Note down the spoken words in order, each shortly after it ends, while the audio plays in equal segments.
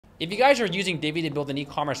If you guys are using Divi to build an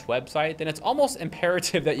e-commerce website, then it's almost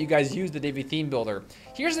imperative that you guys use the Divi theme builder.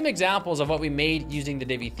 Here's some examples of what we made using the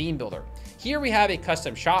Divi theme builder. Here we have a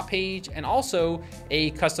custom shop page and also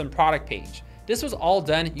a custom product page. This was all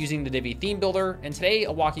done using the Divi theme builder, and today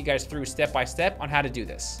I'll walk you guys through step by step on how to do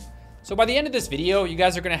this. So by the end of this video, you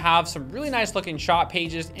guys are gonna have some really nice looking shop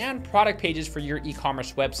pages and product pages for your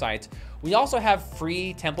e-commerce website. We also have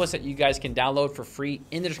free templates that you guys can download for free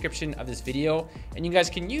in the description of this video, and you guys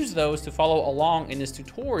can use those to follow along in this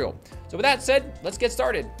tutorial. So with that said, let's get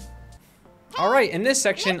started. All right, in this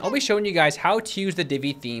section, I'll be showing you guys how to use the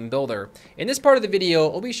Divi theme builder. In this part of the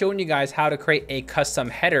video, I'll be showing you guys how to create a custom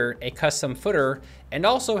header, a custom footer, and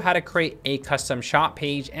also how to create a custom shop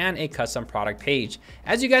page and a custom product page.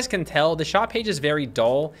 As you guys can tell, the shop page is very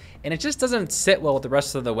dull and it just doesn't sit well with the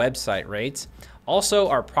rest of the website, right? Also,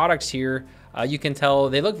 our products here, you can tell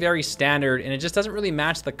they look very standard and it just doesn't really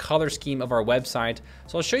match the color scheme of our website.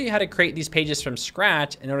 So I'll show you how to create these pages from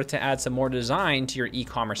scratch in order to add some more design to your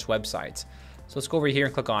e-commerce website. So let's go over here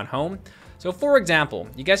and click on home. So for example,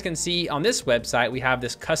 you guys can see on this website, we have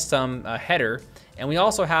this custom header and we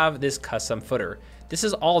also have this custom footer. This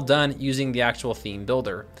is all done using the actual theme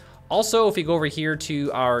builder. Also, if we go over here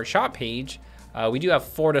to our shop page, we do have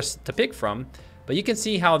four to pick from, but you can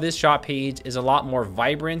see how this shop page is a lot more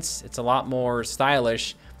vibrant. It's a lot more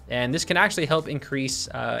stylish, and this can actually help increase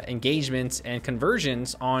engagement and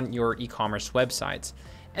conversions on your e-commerce websites.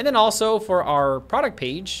 And then also for our product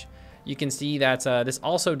page, you can see that this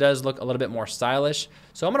also does look a little bit more stylish.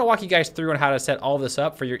 So I'm gonna walk you guys through on how to set all this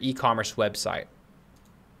up for your e-commerce website.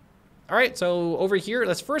 All right, so over here,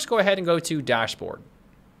 let's first go ahead and go to dashboard.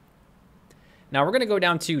 Now we're gonna go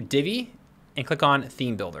down to Divi and click on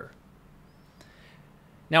theme builder.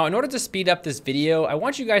 Now, in order to speed up this video, I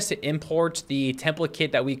want you guys to import the template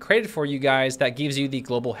kit that we created for you guys that gives you the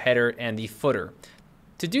global header and the footer.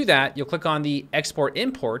 To do that, you'll click on the export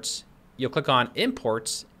imports, you'll click on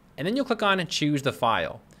imports, and then you'll click on choose the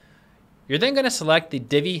file. You're then gonna select the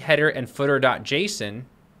Divi header and footer.json,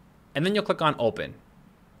 and then you'll click on open.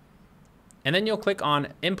 And then you'll click on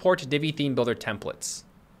import Divi theme builder templates.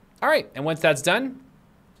 All right, and once that's done,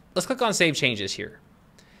 let's click on save changes here.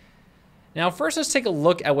 Now first, let's take a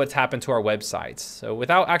look at what's happened to our website. So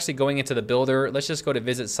without actually going into the builder, let's just go to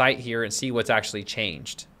visit site here and see what's actually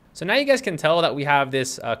changed. So now you guys can tell that we have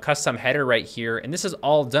this custom header right here, and this is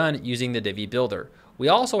all done using the Divi builder. We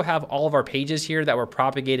also have all of our pages here that were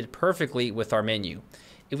propagated perfectly with our menu.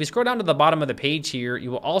 If we scroll down to the bottom of the page here,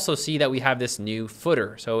 you will also see that we have this new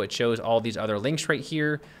footer. So it shows all these other links right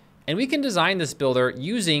here, and we can design this builder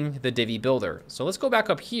using the Divi builder. So let's go back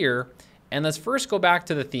up here and let's first go back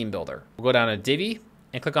to the theme builder. We'll go down to Divi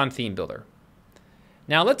and click on theme builder.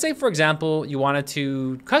 Now let's say, for example, you wanted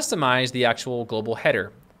to customize the actual global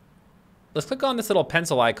header. Let's click on this little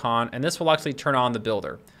pencil icon and this will actually turn on the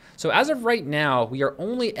builder. So as of right now, we are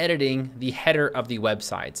only editing the header of the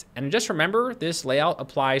website. And just remember, this layout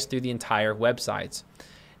applies through the entire website.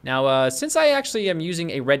 Now, since I actually am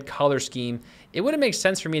using a red color scheme, it wouldn't make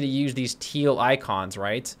sense for me to use these teal icons,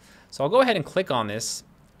 right? So I'll go ahead and click on this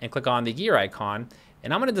and click on the gear icon,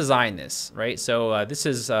 and I'm gonna design this, right? So this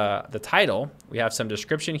is the title. We have some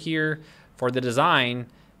description here for the design.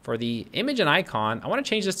 For the image and icon, I wanna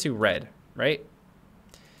change this to red, right?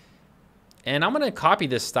 And I'm gonna copy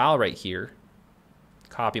this style right here,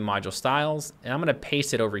 copy module styles, and I'm gonna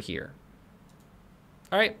paste it over here.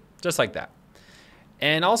 All right, just like that.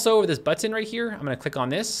 And also this button right here, I'm gonna click on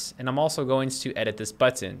this, and I'm also going to edit this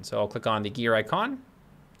button. So I'll click on the gear icon,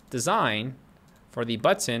 design. For the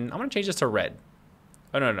button, I'm gonna change this to red.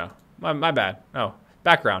 Oh, no, my bad. Oh,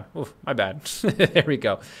 background, oof, my bad. There we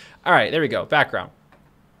go. All right, there we go, background.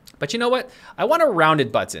 But you know what? I want a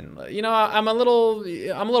rounded button. You know, I'm a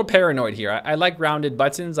little paranoid here. I like rounded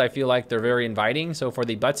buttons. I feel like they're very inviting. So for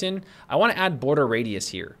the button, I want to add border radius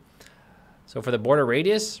here. So for the border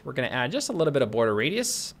radius, we're going to add just a little bit of border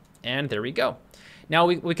radius, and there we go. Now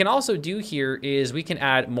we can also do here is we can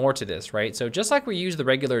add more to this, right? So just like we use the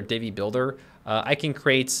regular Divi builder, I can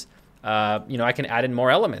create, I can add in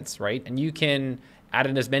more elements, right? And you can add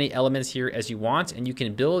in as many elements here as you want, and you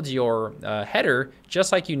can build your header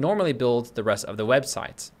just like you normally build the rest of the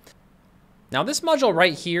website. Now this module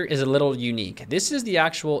right here is a little unique. This is the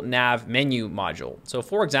actual nav menu module. So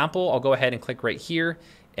for example, I'll go ahead and click right here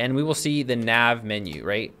and we will see the nav menu,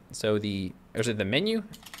 right? So is it the menu?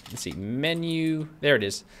 Let's see, menu, there it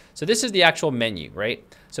is. So this is the actual menu, right?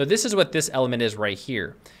 So this is what this element is right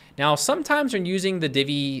here. Now, sometimes when using the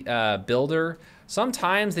Divi builder,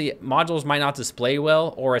 sometimes the modules might not display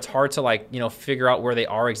well, or it's hard to figure out where they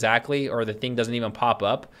are exactly, or the thing doesn't even pop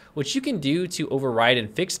up. What you can do to override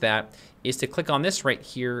and fix that is to click on this right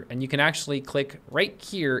here, and you can actually click right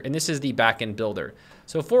here, and this is the backend builder.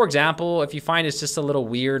 So for example, if you find it's just a little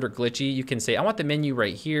weird or glitchy, you can say, I want the menu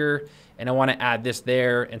right here, and I want to add this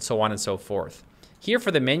there, and so on and so forth. Here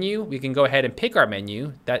for the menu, we can go ahead and pick our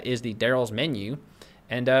menu. That is the Daryl's menu.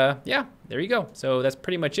 And yeah, there you go. So that's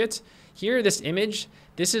pretty much it. Here, this image,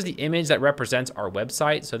 this is the image that represents our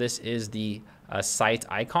website. So this is the site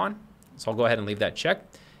icon. So I'll go ahead and leave that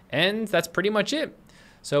checked. And that's pretty much it.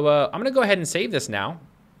 So I'm gonna go ahead and save this now.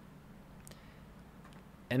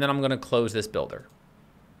 And then I'm gonna close this builder.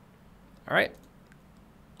 All right,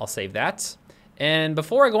 I'll save that. And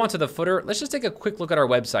before I go on to the footer, let's just take a quick look at our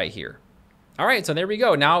website here. All right, so there we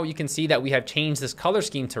go. Now you can see that we have changed this color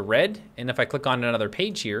scheme to red. And if I click on another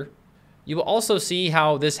page here, you will also see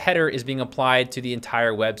how this header is being applied to the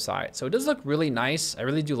entire website. So it does look really nice. I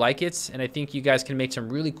really do like it. And I think you guys can make some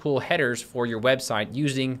really cool headers for your website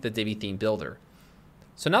using the Divi theme builder.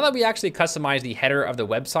 So now that we actually customize the header of the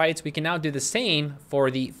websites, we can now do the same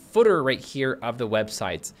for the footer right here of the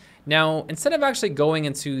websites. Now, instead of actually going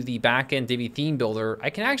into the backend Divi theme builder,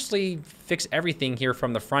 I can actually fix everything here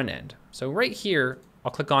from the front end. So right here,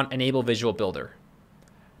 I'll click on Enable Visual Builder.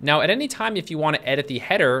 Now, at any time, if you want to edit the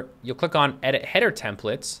header, you'll click on Edit Header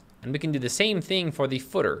Templates, and we can do the same thing for the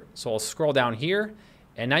footer. So I'll scroll down here,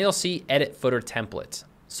 and now you'll see Edit Footer Template.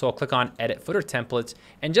 So I'll click on Edit Footer Templates,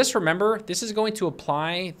 and just remember, this is going to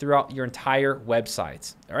apply throughout your entire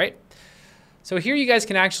website, all right? So here you guys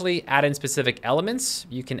can actually add in specific elements.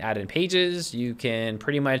 You can add in pages. You can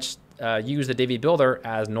pretty much use the Divi builder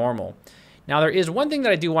as normal. Now, there is one thing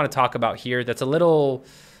that I do want to talk about here that's a little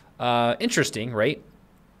interesting, right?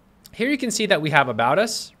 Here you can see that we have About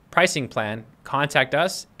Us, Pricing Plan, Contact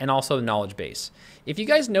Us, and also Knowledge Base. If you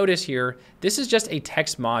guys notice here, this is just a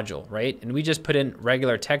text module, right? And we just put in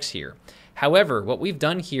regular text here. However, what we've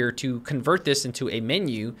done here to convert this into a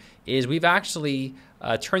menu is we've actually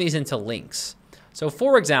turned these into links. So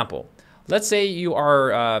for example, let's say you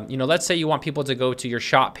are, let's say you want people to go to your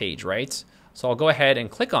shop page, right? So I'll go ahead and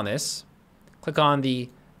click on this, click on the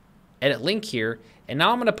edit link here, and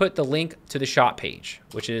now I'm gonna put the link to the shop page,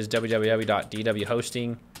 which is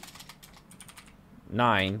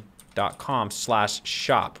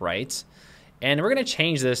www.dwhosting9.com/shop, right? And we're gonna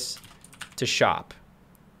change this to shop.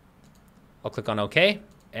 I'll click on OK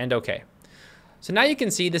and OK. So now you can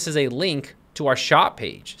see this is a link to our shop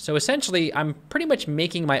page. So essentially, I'm pretty much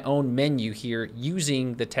making my own menu here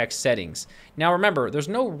using the text settings. Now remember, there's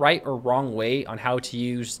no right or wrong way on how to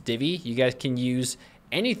use Divi. You guys can use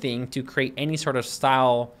anything to create any sort of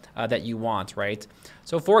style that you want, right?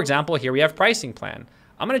 So for example, here we have Pricing Plan.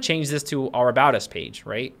 I'm gonna change this to our About Us page,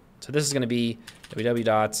 right? So this is gonna be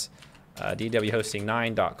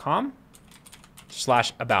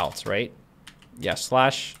www.dwhosting9.com/about, right? Yeah,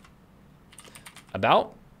 /about.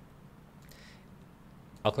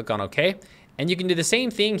 I'll click on OK. And you can do the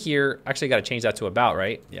same thing here. Actually, I got to change that to About,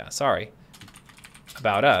 right? Yeah, sorry.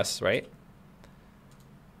 About Us, right?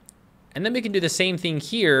 And then we can do the same thing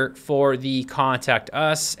here for the Contact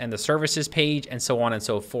Us and the Services page and so on and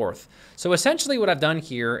so forth. So essentially what I've done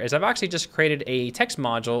here is I've actually just created a text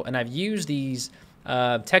module, and I've used these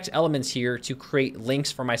text elements here to create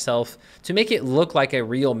links for myself to make it look like a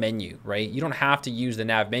real menu, right? You don't have to use the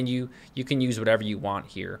nav menu. You can use whatever you want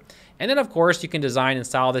here. And then of course you can design and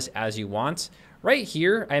style this as you want. Right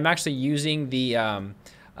here, I'm actually using the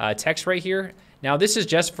text right here. Now this is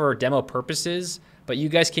just for demo purposes, but you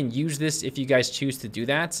guys can use this if you guys choose to do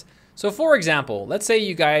that. So for example, let's say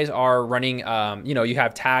you guys are running, you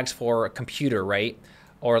have tags for a computer, right?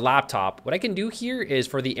 Or a laptop. What I can do here is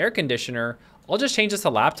for the air conditioner, I'll just change this to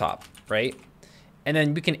laptop, right? And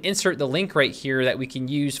then we can insert the link right here that we can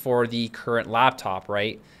use for the current laptop,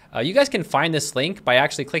 right? You guys can find this link by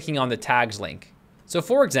actually clicking on the tags link. So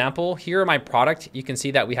for example, here in my product, you can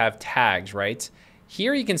see that we have tags, right?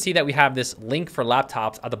 Here you can see that we have this link for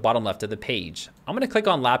laptops at the bottom left of the page. I'm gonna click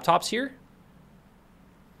on laptops here.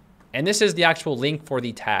 And this is the actual link for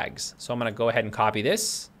the tags. So I'm gonna go ahead and copy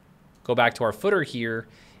this, go back to our footer here,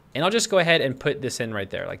 and I'll just go ahead and put this in right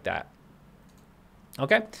there like that.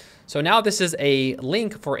 Okay, so now this is a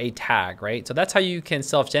link for a tag, right? So that's how you can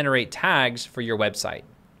self-generate tags for your website.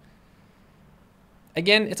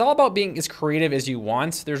 Again, it's all about being as creative as you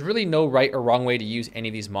want. There's really no right or wrong way to use any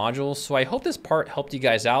of these modules. So I hope this part helped you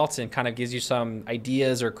guys out and kind of gives you some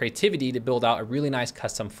ideas or creativity to build out a really nice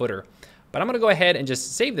custom footer. But I'm gonna go ahead and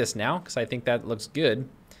just save this now because I think that looks good.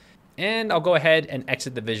 And I'll go ahead and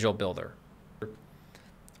exit the Visual Builder.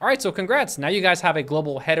 All right, so congrats. Now you guys have a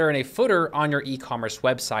global header and a footer on your e-commerce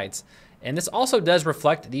websites. And this also does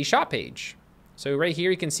reflect the shop page. So right here,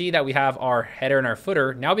 you can see that we have our header and our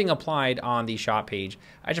footer now being applied on the shop page.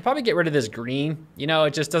 I should probably get rid of this green. You know,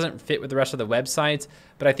 it just doesn't fit with the rest of the website,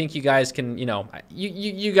 but I think you guys can, you know,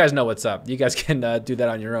 you guys know what's up. You guys can do that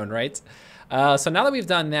on your own, right? So now that we've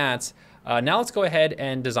done that, now let's go ahead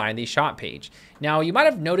and design the shop page. Now you might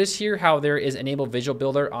have noticed here how there is enable visual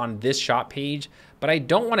builder on this shop page, but I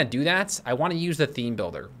don't want to do that. I want to use the theme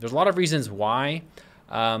builder. There's a lot of reasons why.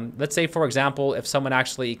 Let's say, for example, if someone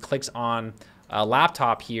actually clicks on a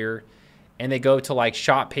laptop here and they go to like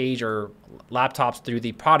shop page or laptops through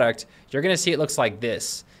the product, you're going to see it looks like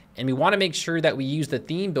this. And we want to make sure that we use the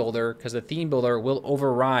theme builder because the theme builder will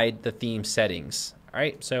override the theme settings. All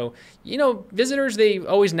right, so, you know, visitors, they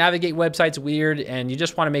always navigate websites weird, and you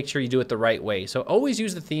just want to make sure you do it the right way. So always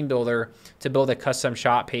use the theme builder to build a custom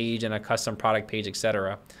shop page and a custom product page,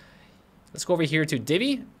 etc. Let's go over here to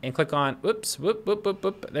Divi and click on,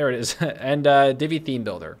 there it is, and Divi theme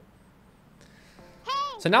builder.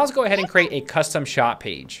 So now let's go ahead and create a custom shop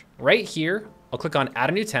page. Right here, I'll click on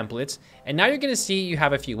add a new template, and now you're going to see you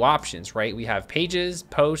have a few options, right? We have pages,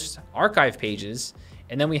 posts, archive pages,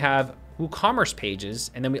 and then we have WooCommerce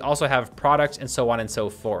pages, and then we also have products and so on and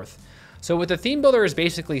so forth. So what the theme builder is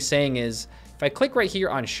basically saying is, if I click right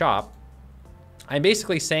here on shop, I'm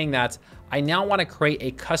basically saying that I now want to create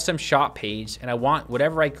a custom shop page, and I want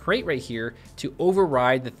whatever I create right here to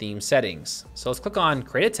override the theme settings. So let's click on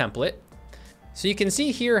create a template. So you can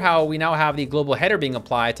see here how we now have the global header being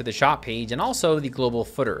applied to the shop page and also the global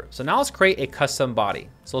footer. So now let's create a custom body.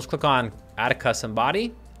 So let's click on add a custom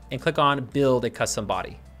body and click on build a custom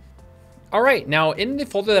body. All right, now in the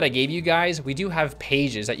folder that I gave you guys, we do have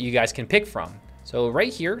pages that you guys can pick from. So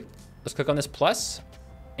right here, let's click on this plus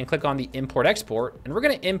and click on the import export, and we're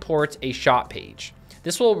gonna import a shop page.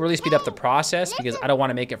 This will really speed up the process because I don't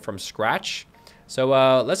wanna make it from scratch. So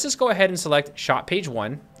let's just go ahead and select shop page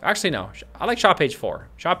 1. Actually, no, I like shop page 4.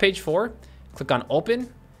 Shop page 4, click on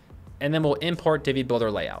open, and then we'll import Divi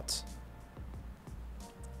Builder layouts.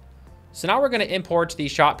 So now we're going to import the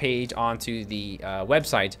shop page onto the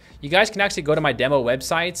website. You guys can actually go to my demo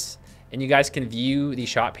websites and you guys can view the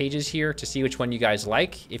shop pages here to see which one you guys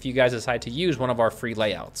like if you guys decide to use one of our free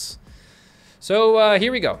layouts. So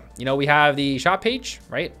here we go. You know, we have the shop page,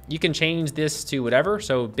 right? You can change this to whatever.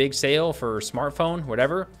 So big sale for smartphone,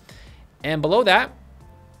 whatever. And below that,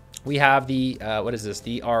 we have the, what is this?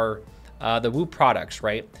 The Woo products,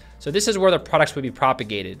 right? So this is where the products would be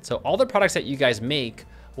propagated. So all the products that you guys make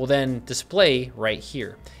will then display right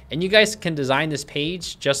here. And you guys can design this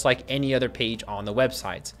page just like any other page on the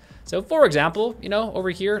website. So for example, you know,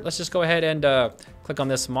 over here, let's just go ahead and click on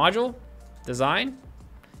this module, design,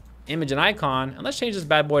 image and icon, and let's change this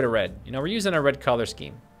bad boy to red. You know, we're using a red color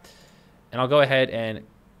scheme. And I'll go ahead and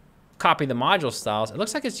copy the module styles. It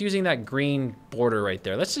looks like it's using that green border right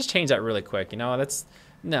there. Let's just change that really quick. You know,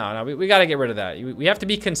 we got to get rid of that. We have to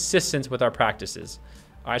be consistent with our practices.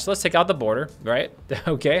 All right, so let's take out the border, right?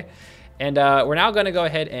 Okay. And we're now going to go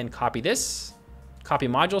ahead and copy this, copy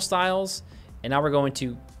module styles. And now we're going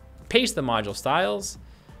to paste the module styles,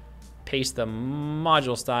 paste the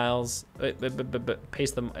module styles,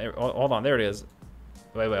 paste them. Hold on, there it is.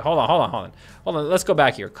 Wait, hold on. Let's go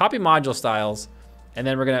back here. Copy module styles, and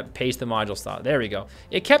then we're going to paste the module style. There we go.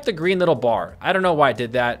 It kept the green little bar. I don't know why it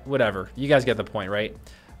did that. Whatever. You guys get the point, right?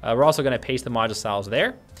 We're also going to paste the module styles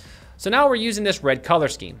there. So now we're using this red color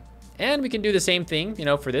scheme, and we can do the same thing, you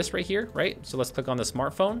know, for this right here, right? So let's click on the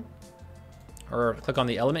smartphone or click on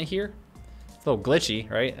the element here. It's a little glitchy,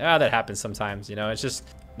 right? That happens sometimes, you know, it's just,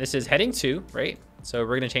 this is heading 2, right? So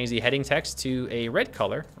we're going to change the heading text to a red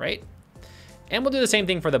color, right? And we'll do the same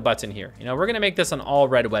thing for the button here. You know, we're going to make this an all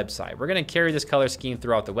red website. We're going to carry this color scheme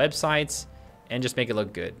throughout the websites and just make it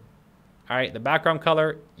look good. All right, the background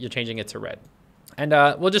color, you're changing it to red. And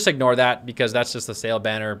we'll just ignore that because that's just a sale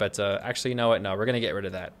banner. But actually, you know what? No, we're going to get rid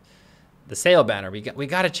of that. The sale banner, we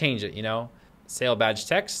got to change it, you know. Sale badge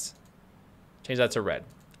text, change that to red.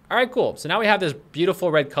 All right, cool. So now we have this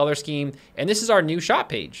beautiful red color scheme. And this is our new shop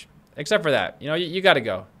page. Except for that, you know, you got to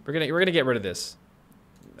go. We're gonna get rid of this.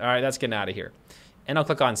 All right, that's getting out of here. And I'll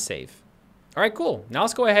click on save. All right, cool. Now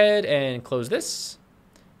let's go ahead and close this.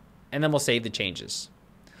 And then we'll save the changes.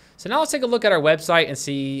 So now let's take a look at our website and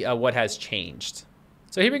see what has changed.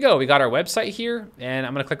 So here we go. We got our website here, and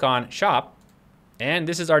I'm going to click on shop. And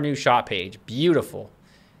this is our new shop page. Beautiful.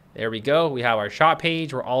 There we go. We have our shop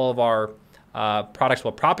page where all of our products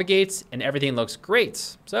will propagate, and everything looks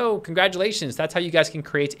great. So congratulations. That's how you guys can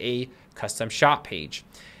create a custom shop page.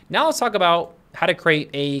 Now let's talk about how to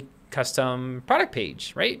create a custom product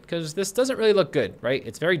page, right? Because this doesn't really look good, right?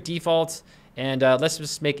 It's very default. And let's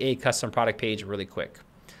just make a custom product page really quick.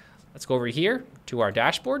 Let's go over here to our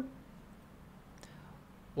dashboard.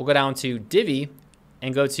 we'll go down to Divi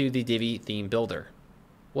and go to the Divi theme builder.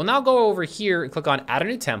 We'll now go over here and click on add a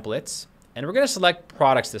new templates, and we're going to select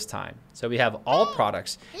products this time. So we have all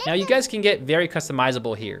products. Now you guys can get very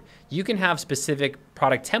customizable here. You can have specific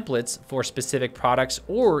product templates for specific products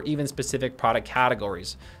or even specific product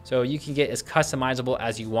categories. So you can get as customizable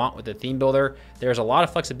as you want with the theme builder. There's a lot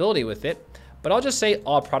of flexibility with it, but I'll just say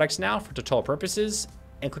all products now for tutorial purposes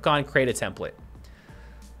and click on create a template.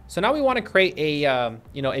 So now we want to create a,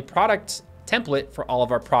 a product template for all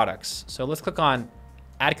of our products. So let's click on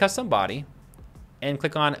add custom body and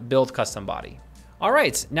click on build custom body. All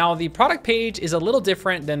right, now the product page is a little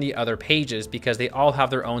different than the other pages because they all have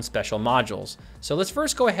their own special modules. So let's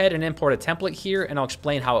first go ahead and import a template here and I'll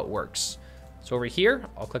explain how it works. So over here,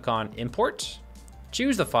 I'll click on import,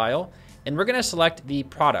 choose the file, and we're gonna select the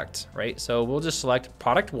product, right? So we'll just select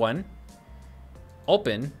product 1,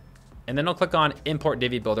 open, and then I'll click on import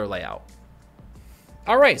Divi builder layout.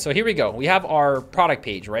 All right, so here we go. We have our product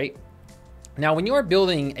page, right? Now, when you're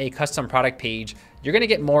building a custom product page, you're gonna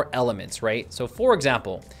get more elements, right? So for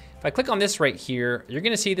example, if I click on this right here, you're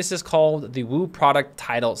gonna see this is called the Woo product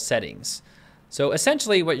title settings. So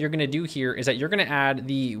essentially what you're gonna do here is that you're gonna add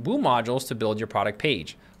the Woo modules to build your product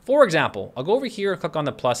page. For example, I'll go over here and click on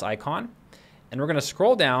the plus icon, and we're gonna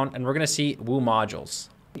scroll down and we're gonna see Woo modules.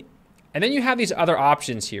 And then you have these other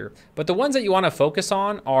options here, but the ones that you wanna focus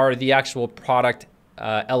on are the actual product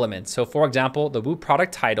elements. So for example, the Woo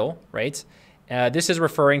product title, right? This is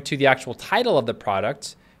referring to the actual title of the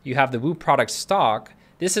product. You have the Woo product stock.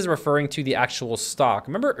 This is referring to the actual stock.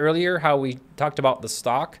 Remember earlier how we talked about the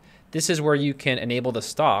stock? This is where you can enable the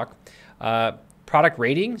stock. Product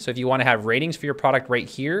rating. So if you want to have ratings for your product right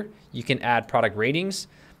here, you can add product ratings.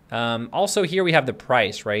 Also here we have the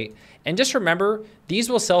price, right? And just remember, these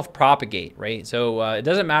will self-propagate, right? So it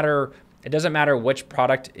doesn't matter which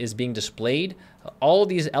product is being displayed. All of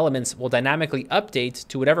these elements will dynamically update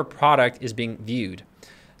to whatever product is being viewed.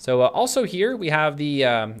 So also here we have the,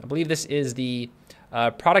 I believe this is the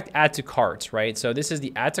product add to carts, right? So this is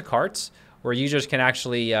the add to carts where users can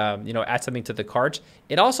actually, add something to the cart.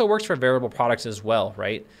 It also works for variable products as well,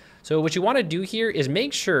 right? So what you want to do here is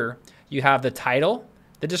make sure you have the title,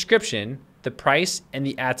 the description, the price, and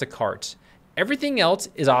the add to cart. Everything else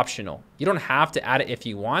is optional. You don't have to add it if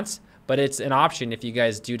you want, but it's an option. If you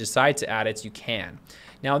guys do decide to add it, you can.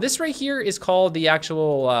 Now this right here is called the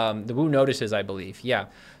actual, the Woo notices, I believe. Yeah.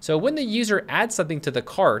 So when the user adds something to the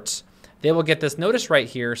cart, they will get this notice right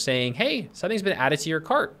here saying, hey, something's been added to your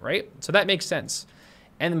cart, right? So that makes sense.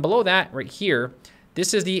 And then below that right here,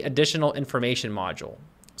 this is the additional information module.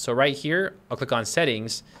 So right here, I'll click on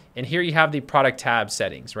settings, and here you have the product tab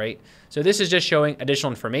settings, right? So this is just showing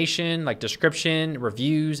additional information like description,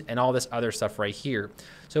 reviews, and all this other stuff right here.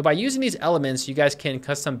 So by using these elements, you guys can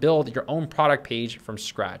custom build your own product page from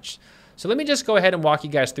scratch. So let me just go ahead and walk you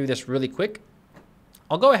guys through this really quick.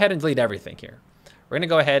 I'll go ahead and delete everything here. We're gonna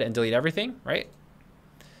go ahead and delete everything, right?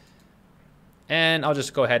 And I'll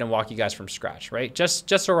just go ahead and walk you guys from scratch, right? Just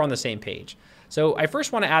so we're on the same page. So I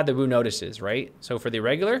first wanna add the Woo notices, right? So for the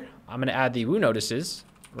regular, I'm gonna add the Woo notices,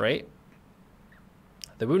 right?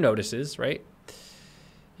 The Woo notices, right?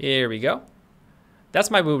 Here we go. That's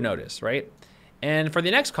my Woo notice, right? And for the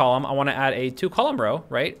next column, I wanna add a 2-column row,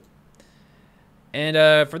 right?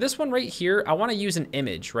 And for this one right here, I wanna use an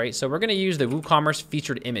image, right? So we're gonna use the WooCommerce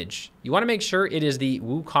featured image. You wanna make sure it is the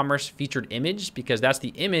WooCommerce featured image because that's the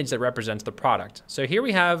image that represents the product. So here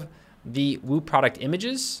we have the Woo product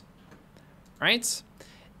images, right?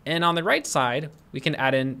 And on the right side, we can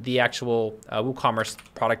add in the actual WooCommerce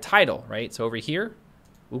product title, right? So over here,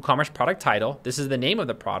 WooCommerce product title, this is the name of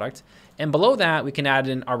the product. And below that, we can add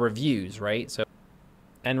in our reviews, right? So,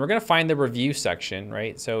 and we're gonna find the review section,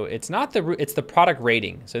 right? So it's the product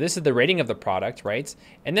rating. So this is the rating of the product, right?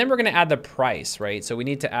 And then we're gonna add the price, right? So we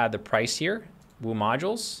need to add the price here, Woo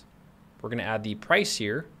modules. We're gonna add the price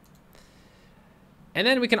here. And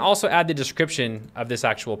then we can also add the description of this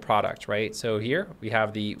actual product, right? So here we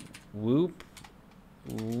have the Woo,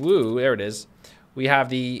 there it is. We have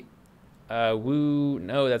the Woo,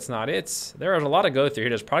 no, that's not it. There's a lot to go through here.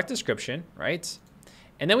 There's product description, right?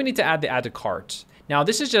 And then we need to add the add to cart. Now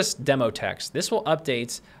this is just demo text. This will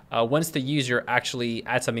update once the user actually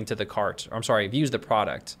adds something to the cart, or I'm sorry, views the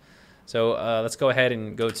product. So let's go ahead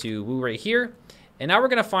and go to Woo right here. And now we're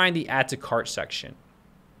gonna find the add to cart section.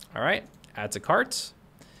 All right, add to cart.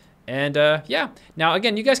 And yeah, now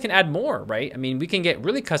again, you guys can add more, right? I mean, we can get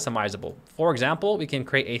really customizable. For example, we can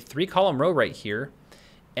create a 3-column row right here.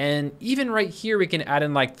 And even right here, we can add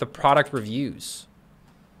in like the product reviews.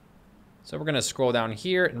 So we're gonna scroll down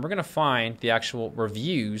here and we're gonna find the actual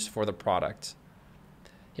reviews for the product.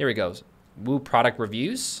 Here we go. Woo product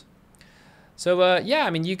reviews. So yeah,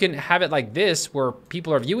 I mean, you can have it like this where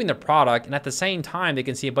people are viewing the product and at the same time, they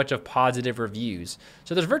can see a bunch of positive reviews.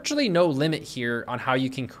 So there's virtually no limit here on how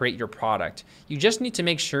you can create your product. You just need to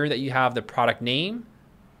make sure that you have the product name,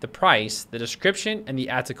 the price, the description, and the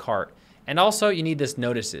add to cart. And also you need this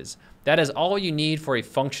notices. That is all you need for a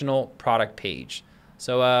functional product page.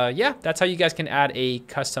 So yeah, that's how you guys can add a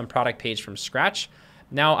custom product page from scratch.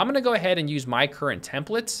 Now I'm gonna go ahead and use my current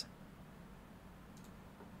templates.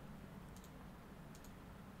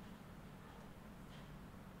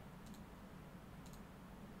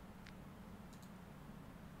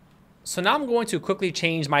 So now I'm going to quickly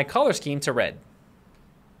change my color scheme to red.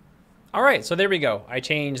 All right, so there we go. I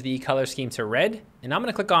changed the color scheme to red, and I'm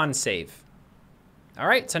gonna click on save. All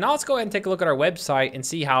right, so now let's go ahead and take a look at our website and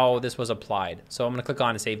see how this was applied. So I'm gonna click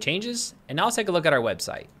on save changes, and now let's take a look at our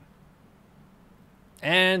website.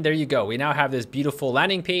 And there you go. We now have this beautiful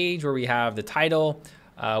landing page where we have the title,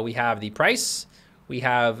 we have the price, we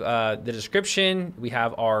have the description, we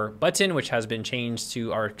have our button, which has been changed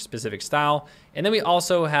to our specific style. And then we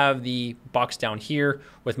also have the box down here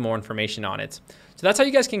with more information on it. So that's how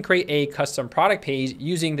you guys can create a custom product page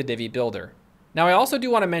using the Divi builder. Now, I also do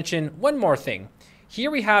want to mention one more thing. Here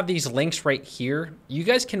we have these links right here. You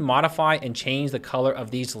guys can modify and change the color of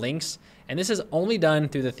these links. And this is only done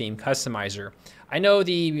through the theme customizer. I know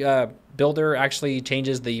the builder actually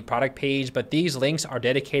changes the product page, but these links are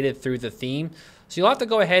dedicated through the theme. So you'll have to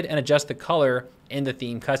go ahead and adjust the color in the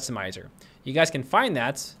theme customizer. You guys can find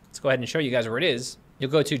that. Let's go ahead and show you guys where it is.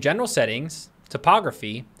 You'll go to general settings,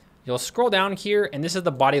 typography. You'll scroll down here and this is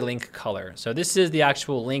the body link color. So this is the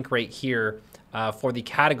actual link right here for the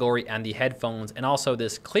category and the headphones, and also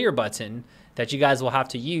this clear button that you guys will have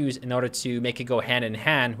to use in order to make it go hand in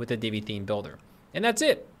hand with the Divi theme builder. And that's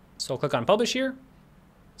it. So click on publish here.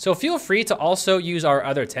 So feel free to also use our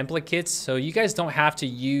other template kits. So you guys don't have to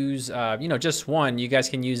use, just one. You guys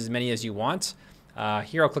can use as many as you want.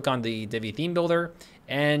 Here I'll click on the Divi theme builder.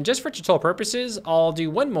 And just for tutorial purposes, I'll do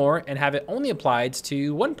one more and have it only applied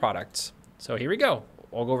to one product. So here we go.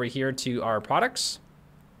 I'll go over here to our products.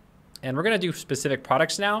 And we're gonna do specific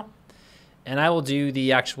products now. And I will do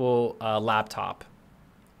the actual laptop.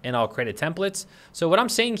 And I'll create a template. So what I'm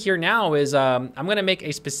saying here now is I'm gonna make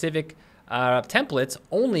a specific templates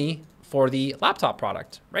only for the laptop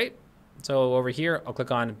product, right? So over here, I'll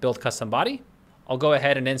click on build custom body. I'll go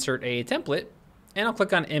ahead and insert a template and I'll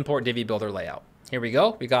click on import Divi builder layout. Here we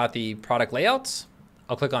go. We got the product layouts.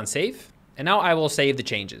 I'll click on save and now I will save the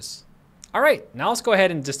changes. All right, now let's go ahead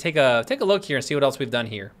and just take a look here and see what else we've done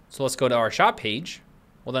here. So let's go to our shop page.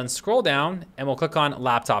 We'll then scroll down and we'll click on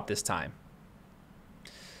laptop this time.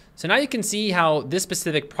 So now you can see how this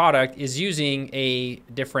specific product is using a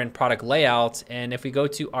different product layout. And if we go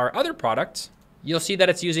to our other product, you'll see that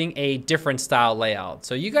it's using a different style layout.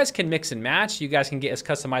 So you guys can mix and match. You guys can get as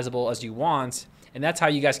customizable as you want. And that's how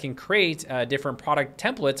you guys can create different product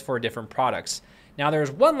templates for different products. Now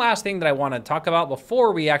there's one last thing that I want to talk about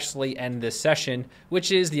before we actually end this session,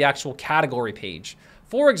 which is the actual category page.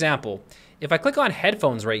 For example, if I click on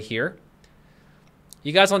headphones right here,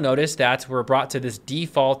 you guys will notice that we're brought to this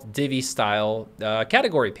default Divi style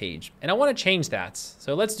category page. And I want to change that.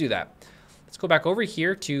 So let's do that. Let's go back over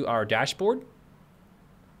here to our dashboard.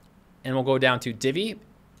 And we'll go down to Divi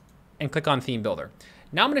and click on theme builder.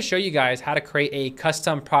 Now I'm going to show you guys how to create a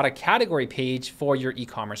custom product category page for your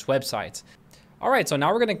e-commerce websites. All right, so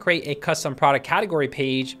now we're going to create a custom product category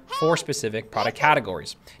page for specific product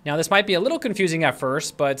categories. Now this might be a little confusing at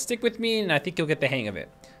first, but stick with me and I think you'll get the hang of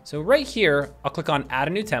it. So right here, I'll click on add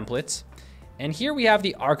a new template. And here we have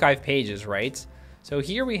the archive pages, right? So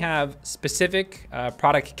here we have specific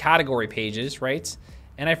product category pages, right?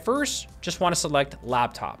 And I first just want to select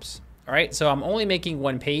laptops. All right, so I'm only making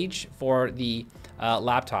one page for the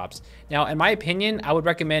laptops. Now, in my opinion, I would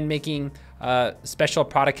recommend making special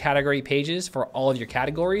product category pages for all of your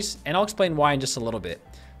categories. And I'll explain why in just a little bit.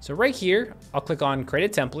 So right here, I'll click on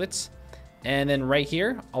create templates. And then right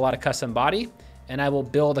here, I'll add a custom body. And I will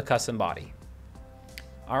build a custom body.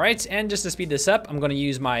 All right, and just to speed this up, I'm gonna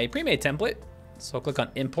use my pre-made template. So I'll click on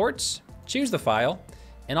imports, choose the file,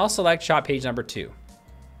 and I'll select shop page number 2.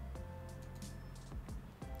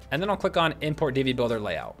 And then I'll click on import Divi builder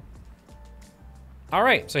layout. All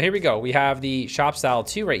right, so here we go. We have the shop style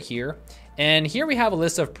 2 right here. And here we have a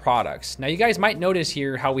list of products. Now you guys might notice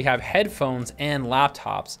here how we have headphones and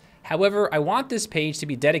laptops. However, I want this page to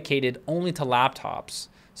be dedicated only to laptops.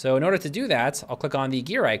 So in order to do that, I'll click on the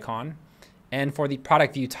gear icon, and for the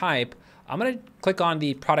product view type, I'm gonna click on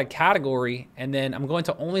the product category, and then I'm going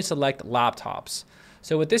to only select laptops.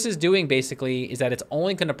 So what this is doing basically is that it's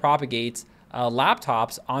only gonna propagate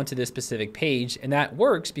laptops onto this specific page. And that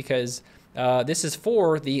works because this is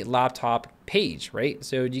for the laptop page, right?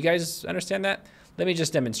 So do you guys understand that? Let me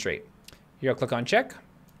just demonstrate. Here, I'll click on check,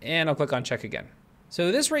 and I'll click on check again.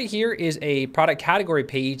 So this right here is a product category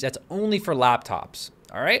page that's only for laptops,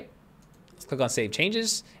 all right? Let's click on Save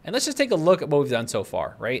Changes, and let's just take a look at what we've done so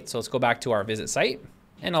far, right? So let's go back to our visit site,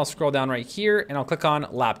 and I'll scroll down right here, and I'll click on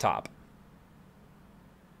Laptop.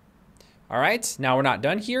 All right, now we're not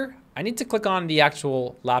done here. I need to click on the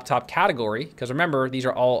actual laptop category, because remember, these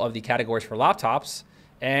are all of the categories for laptops,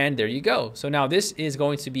 and there you go. So now this is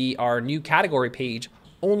going to be our new category page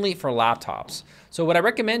only for laptops. So what I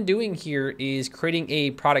recommend doing here is creating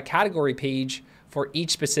a product category page for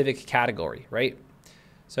each specific category, right?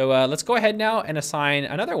 So let's go ahead now and assign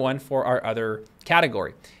another one for our other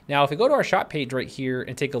category. Now, if we go to our shop page right here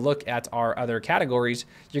and take a look at our other categories,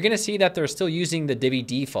 you're gonna see that they're still using the Divi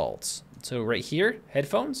defaults. So right here,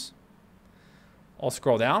 headphones, I'll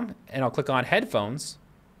scroll down and I'll click on headphones.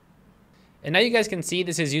 And now you guys can see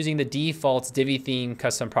this is using the default Divi theme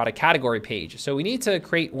custom product category page. So we need to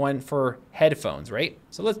create one for headphones, right?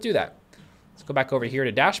 So let's do that. Let's go back over here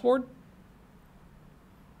to dashboard.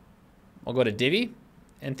 I'll go to Divi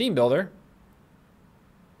and theme builder.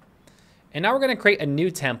 And now we're gonna create a new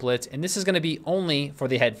template, and this is gonna be only for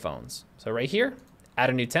the headphones. So right here, add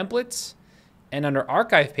a new template. And under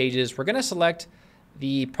archive pages, we're gonna select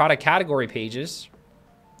the product category pages,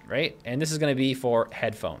 right? And this is gonna be for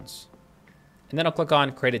headphones. And then I'll click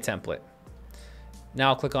on create a template. Now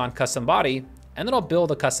I'll click on custom body, and then I'll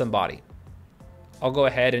build a custom body. I'll go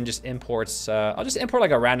ahead and just import, I'll just import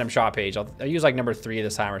like a random shop page. I'll use like number 3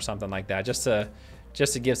 this time or something like that, just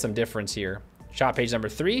to give some difference here. Shop page number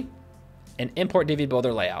 3, and import Divi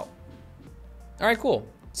builder layout. All right, cool.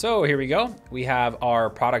 So here we go. We have our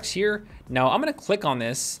products here. Now I'm gonna click on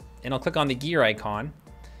this, and I'll click on the gear icon.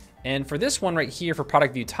 And for this one right here, for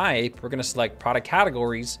product view type, we're gonna select product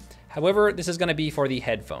categories. However, this is gonna be for the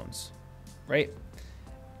headphones, right?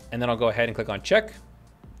 And then I'll go ahead and click on check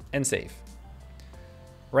and save.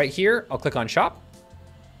 Right here, I'll click on shop.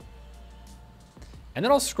 And then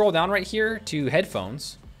I'll scroll down right here to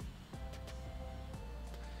headphones.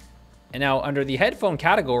 And now under the headphone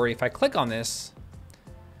category, if I click on this,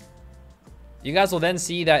 you guys will then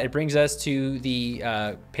see that it brings us to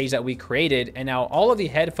the page that we created. And now all of the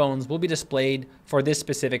headphones will be displayed for this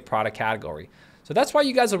specific product category. So that's why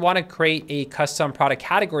you guys would want to create a custom product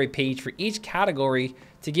category page for each category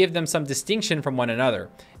to give them some distinction from one another.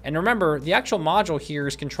 And remember, the actual module here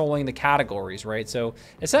is controlling the categories, right? So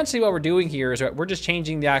essentially what we're doing here is we're just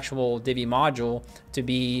changing the actual Divi module to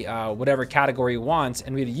be whatever category we want,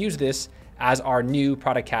 and we use this as our new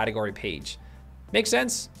product category page. Make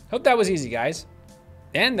sense? Hope that was easy, guys.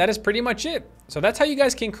 And that is pretty much it. So that's how you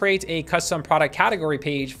guys can create a custom product category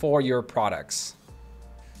page for your products.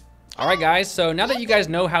 All right, guys, so now that you guys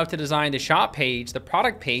know how to design the shop page, the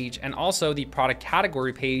product page, and also the product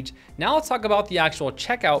category page, now let's talk about the actual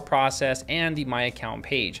checkout process and the My Account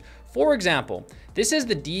page. For example, this is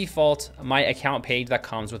the default My Account page that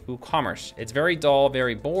comes with WooCommerce. It's very dull,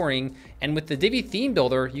 very boring, and with the Divi theme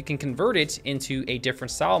builder, you can convert it into a different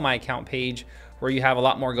style My Account page where you have a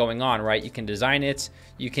lot more going on, right? You can design it,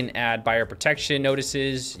 you can add buyer protection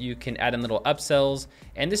notices, you can add in little upsells,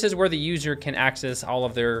 and this is where the user can access all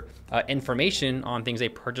of their information on things they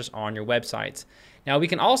purchase on your websites. Now we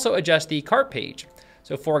can also adjust the cart page.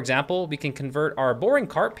 So for example, we can convert our boring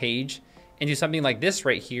cart page into something like this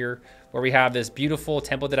right here, where we have this beautiful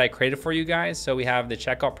template that I created for you guys. So we have the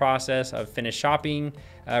checkout process of finished shopping.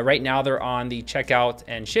 Right now they're on the checkout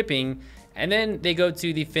and shipping, and then they go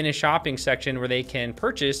to the finish shopping section where they can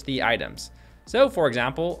purchase the items. So for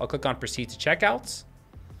example, I'll click on proceed to checkouts,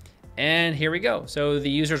 and here we go. So the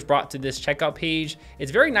user's brought to this checkout page.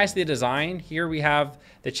 It's very nicely designed. Here we have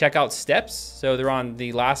the checkout steps. So they're on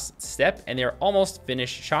the last step and they're almost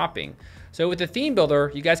finished shopping. So with the theme builder,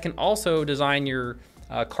 you guys can also design your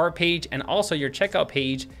cart page and also your checkout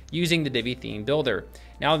page using the Divi theme builder.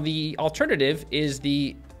 Now the alternative is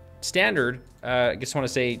the standard, I just want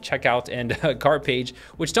to say checkout and cart page,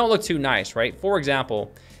 which don't look too nice, right? For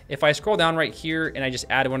example, if I scroll down right here and I just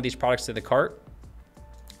add one of these products to the cart,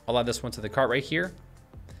 I'll add this one to the cart right here,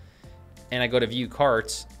 and I go to view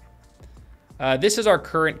carts. This is our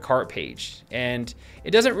current cart page, and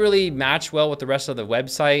it doesn't really match well with the rest of the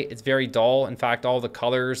website. It's very dull. In fact, all the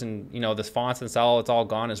colors and the fonts and style, it's all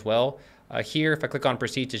gone as well. Here, if I click on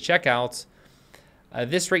proceed to checkouts,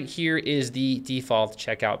 this right here is the default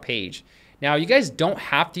checkout page. Now, you guys don't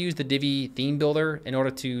have to use the Divi theme builder in order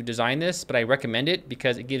to design this, but I recommend it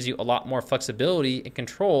because it gives you a lot more flexibility and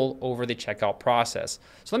control over the checkout process.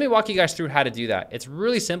 So let me walk you guys through how to do that. It's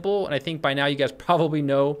really simple, and I think by now you guys probably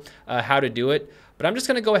know how to do it, but I'm just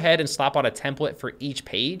gonna go ahead and slap on a template for each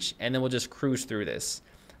page, and then we'll just cruise through this.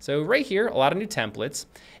 So right here, a lot of new templates.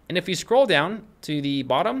 And if you scroll down to the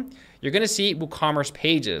bottom, you're gonna see WooCommerce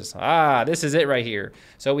pages. This is it right here.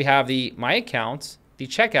 So we have the My Account, the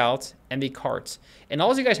Checkout, and the Cart. And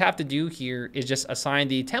all you guys have to do here is just assign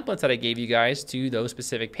the templates that I gave you guys to those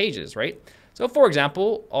specific pages, right? So for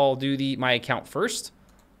example, I'll do the My Account first.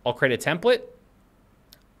 I'll create a template.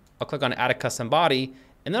 I'll click on Add a Custom Body,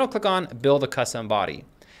 and then I'll click on Build a Custom Body.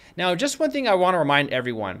 Now, just one thing I wanna remind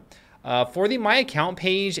everyone. For the My Account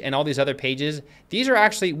page and all these other pages, these are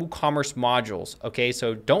actually WooCommerce modules, okay?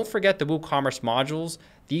 So don't forget the WooCommerce modules.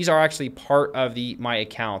 These are actually part of the My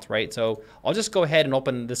Account, right? So I'll just go ahead and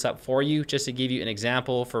open this up for you just to give you an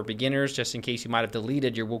example for beginners, just in case you might have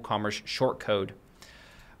deleted your WooCommerce shortcode.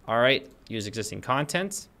 All right, use existing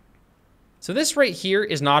content. So this right here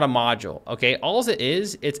is not a module, okay? All it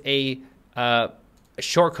is, it's a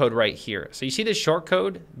shortcode right here. So you see this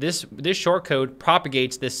shortcode? This shortcode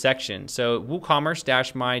propagates this section. So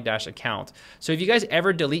WooCommerce-my-account. So if you guys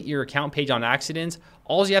ever delete your account page on accident,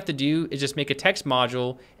 all you have to do is just make a text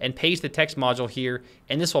module and paste the text module here,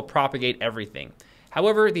 and this will propagate everything.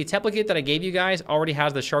 However, the template that I gave you guys already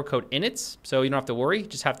has the shortcode in it, so you don't have to worry,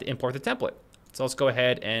 just have to import the template. So let's go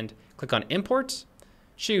ahead and click on Import,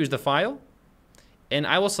 choose the file, and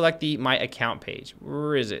I will select the My Account page.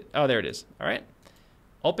 Where is it? Oh, there it is. All right.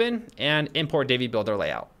 Open and import Divi Builder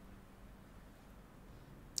layout.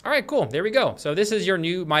 All right, cool. There we go. So this is your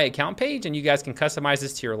new My Account page, and you guys can customize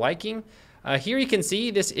this to your liking. Here you can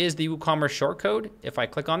see this is the WooCommerce shortcode. If I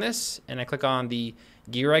click on this and I click on the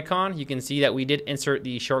gear icon, you can see that we did insert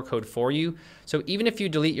the shortcode for you. So even if you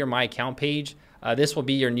delete your My Account page, this will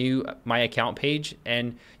be your new My Account page,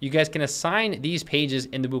 and you guys can assign these pages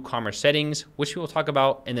in the WooCommerce settings, which we will talk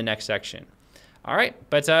about in the next section. All right,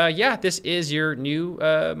 but yeah, this is your new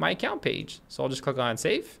My Account page. So I'll just click on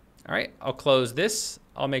Save. All right, I'll close this.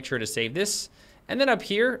 I'll make sure to save this. And then up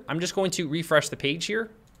here, I'm just going to refresh the page here.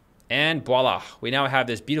 And voila, we now have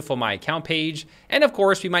this beautiful My Account page. And of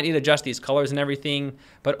course, we might need to adjust these colors and everything.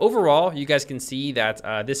 But overall, you guys can see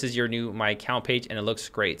that this is your new My Account page, and it looks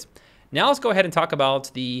great. Now let's go ahead and talk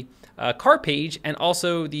about the cart page and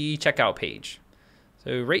also the checkout page.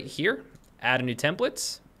 So right here, add a new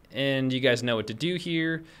template. And you guys know what to do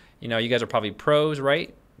here. You know, you guys are probably pros,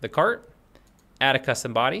 right? The cart, add a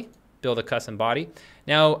custom body, build a custom body.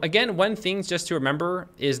 Now, again, one thing just to remember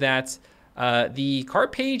is that the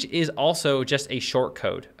cart page is also just a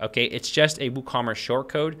shortcode, okay? It's just a WooCommerce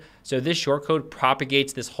shortcode. So this shortcode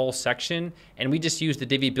propagates this whole section, and we just use the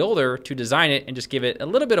Divi builder to design it and just give it a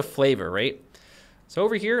little bit of flavor, right? So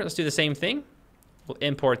over here, let's do the same thing. We'll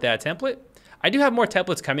import that template. I do have more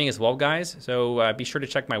templates coming as well, guys, so be sure to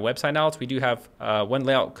check my website out. We do have one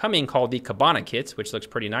layout coming called the Cabana Kit, which looks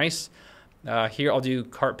pretty nice. Here I'll do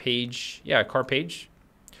cart page. Yeah, cart page.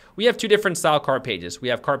 We have two different style cart pages. We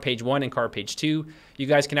have cart page 1 and cart page 2. You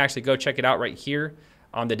guys can actually go check it out right here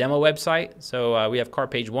on the demo website. So we have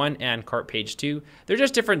cart page 1 and cart page 2. They're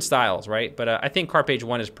just different styles, right? But I think cart page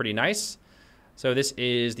 1 is pretty nice. So this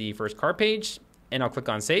is the first cart page, and I'll click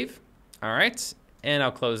on Save. All right, and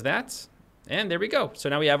I'll close that. And there we go. So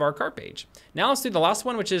now we have our cart page. Now let's do the last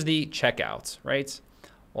one, which is the checkout, right?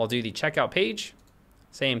 I'll do the checkout page.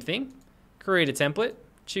 Same thing. Create a template.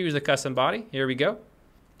 Choose the custom body. Here we go.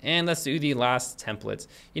 And let's do the last templates.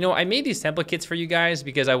 You know, I made these template kits for you guys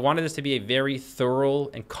because I wanted this to be a very thorough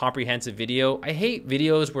and comprehensive video. I hate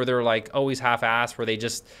videos where they're like always half-assed, where they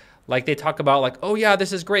just like they talk about like, oh yeah,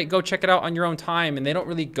 this is great. Go check it out on your own time. And they don't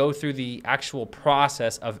really go through the actual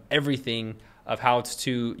process of everything of how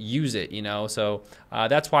to use it, you know? So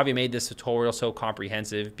that's why we made this tutorial so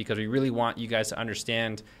comprehensive, because we really want you guys to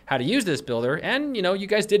understand how to use this builder. And you know, you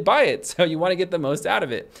guys did buy it, so you want to get the most out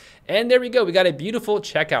of it. And there we go. We got a beautiful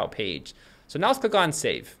checkout page. So now let's click on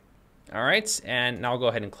Save. All right, and now I'll go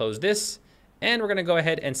ahead and close this. And we're gonna go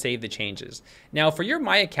ahead and save the changes. Now for your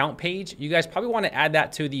My Account page, you guys probably wanna add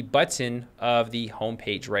that to the button of the home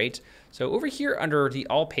page, right? So over here under the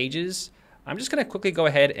All Pages, I'm just gonna quickly go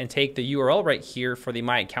ahead and take the URL right here for the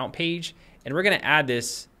My Account page, and we're gonna add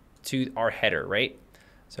this to our header, right?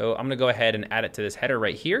 So I'm gonna go ahead and add it to this header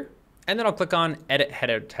right here, and then I'll click on Edit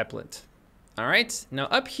Header Template. All right, now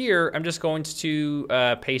up here, I'm just going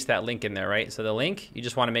to paste that link in there, right? So the link, you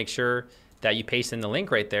just wanna make sure that you paste in the link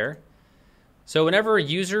right there. So whenever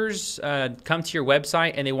users come to your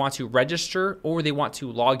website and they want to register or they want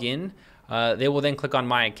to log in, they will then click on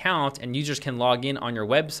my account, and users can log in on your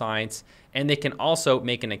websites, and they can also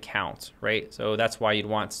make an account, right? So that's why you'd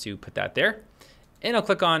want to put that there. And I'll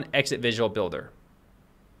click on Exit Visual Builder.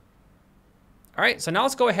 All right, so now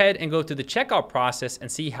let's go ahead and go through the checkout process and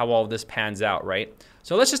see how all of this pans out, right?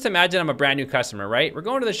 So let's just imagine I'm a brand new customer, right? We're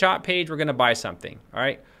going to the shop page, we're gonna buy something, all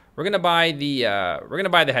right? We're gonna buy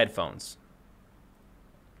the headphones.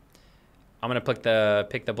 I'm gonna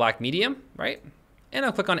pick the black medium, right? And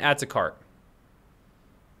I'll click on Add to Cart.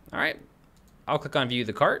 All right, I'll click on View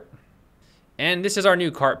the Cart. And this is our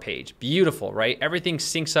new cart page. Beautiful, right? Everything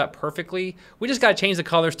syncs up perfectly. We just gotta change the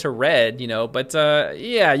colors to red, you know, but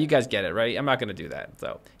yeah, you guys get it, right? I'm not gonna do that.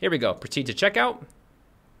 So here we go, proceed to checkout.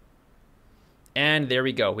 And there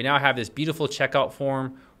we go. We now have this beautiful checkout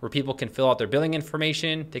form where people can fill out their billing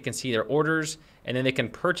information, they can see their orders, and then they can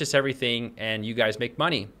purchase everything and you guys make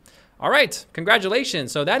money. All right,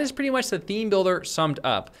 congratulations. So that is pretty much the theme builder summed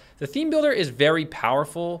up. The theme builder is very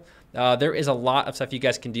powerful. There is a lot of stuff you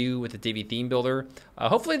guys can do with the Divi theme builder.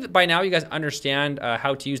 Hopefully by now you guys understand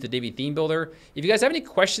how to use the Divi theme builder. If you guys have any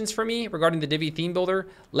questions for me regarding the Divi theme builder,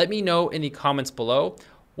 let me know in the comments below.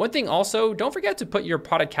 One thing also, don't forget to put your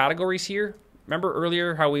product categories here. Remember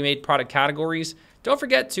earlier how we made product categories? Don't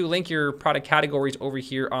forget to link your product categories over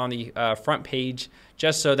here on the front page,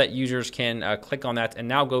 just so that users can click on that and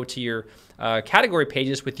now go to your category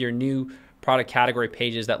pages with your new product category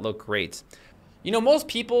pages that look great. You know, most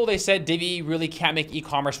people, they said Divi really can't make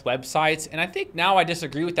e-commerce websites, and I think now I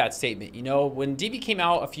disagree with that statement. You know, when Divi came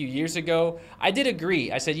out a few years ago, I did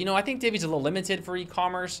agree. I said, you know, I think Divi's a little limited for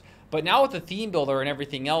e-commerce, but now with the theme builder and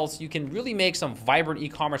everything else, you can really make some vibrant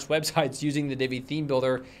e-commerce websites using the Divi theme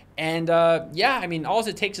builder. And yeah, I mean, all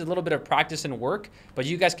it takes is a little bit of practice and work, but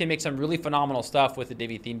you guys can make some really phenomenal stuff with the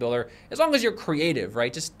Divi theme builder, as long as you're creative,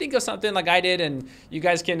 right? Just think of something like I did, and you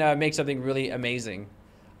guys can make something really amazing.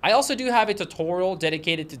 I also do have a tutorial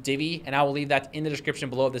dedicated to Divi, and I will leave that in the description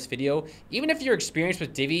below this video. Even if you're experienced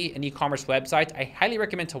with Divi and e-commerce websites, I highly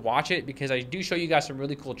recommend to watch it because I do show you guys some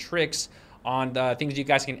really cool tricks on the things you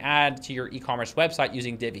guys can add to your e-commerce website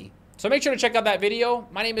using Divi. So make sure to check out that video.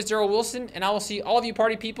 My name is Daryl Wilson, and I will see all of you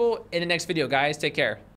party people in the next video, guys. Take care.